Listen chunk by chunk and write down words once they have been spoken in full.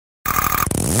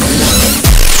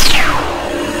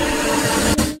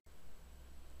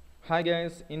Hi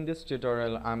guys, in this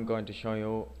tutorial I'm going to show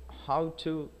you how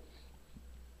to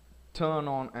turn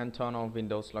on and turn off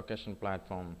Windows location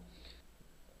platform.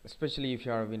 Especially if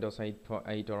you are a Windows 8 or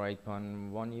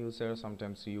 8.1 user,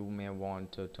 sometimes you may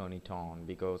want to turn it on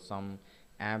because some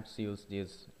apps use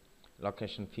this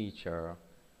location feature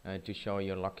to show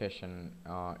your location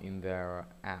in their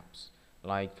apps,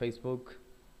 like Facebook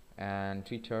and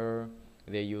Twitter.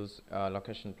 They use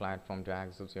location platform to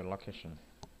access your location.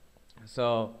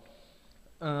 So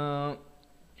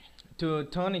to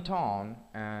turn it on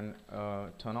and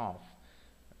turn off,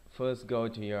 first go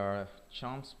to your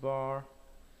chance bar,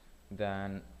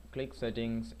 then click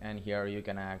settings, and here you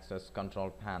can access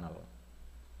control panel.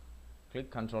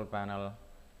 Click control panel.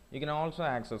 You can also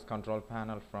access control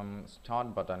panel from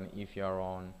start button if you are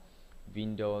on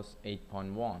Windows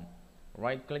 8.1.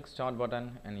 Right click start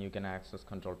button and you can access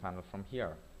control panel from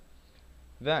here.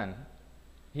 Then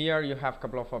here you have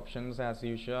couple of options as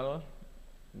usual.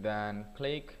 Then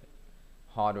click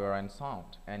hardware and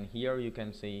sound, and here you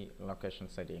can see location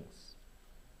settings.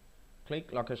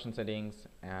 Click location settings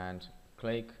and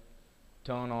click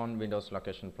turn on Windows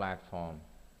location platform.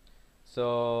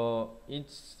 So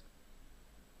it's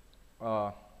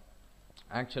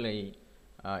actually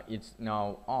it's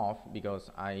now off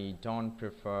because I don't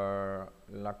prefer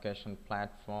location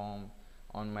platform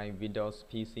on my Windows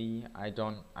PC. I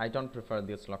don't prefer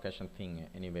this location thing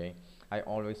anyway. I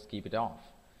always keep it off.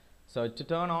 So to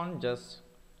turn on, just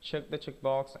check the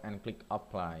checkbox and click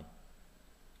apply.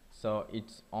 So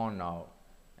it's on now,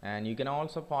 and you can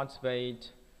also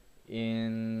participate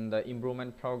in the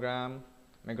improvement program,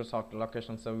 Microsoft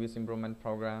Location Service Improvement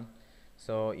Program.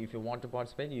 So if you want to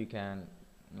participate, you can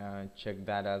check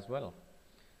that as well.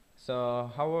 So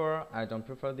however, I don't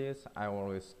prefer this. I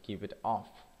always keep it off.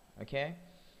 Okay,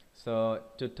 so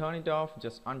to turn it off,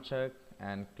 just uncheck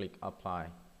and click apply.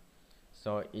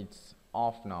 So it's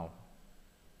off now.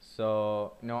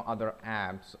 So no other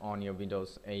apps on your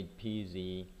Windows 8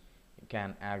 PC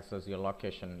can access your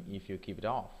location if you keep it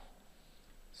off.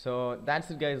 So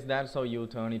that's it guys, that's how you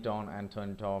turn it on and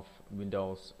turn it off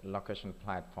Windows location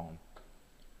platform.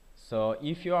 So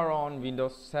if you are on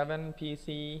Windows 7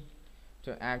 PC,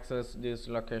 to access this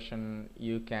location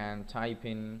you can type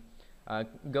in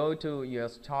go to your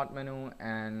start menu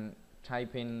and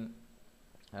type in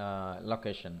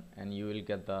location, and you will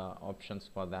get the options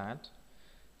for that.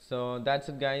 So that's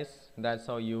it guys, that's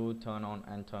how you turn on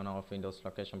and turn off Windows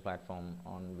location platform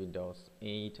on Windows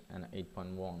 8 and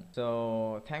 8.1.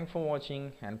 So thanks for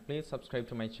watching, and please subscribe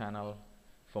to my channel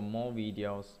for more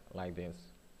videos like this.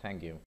 Thank you.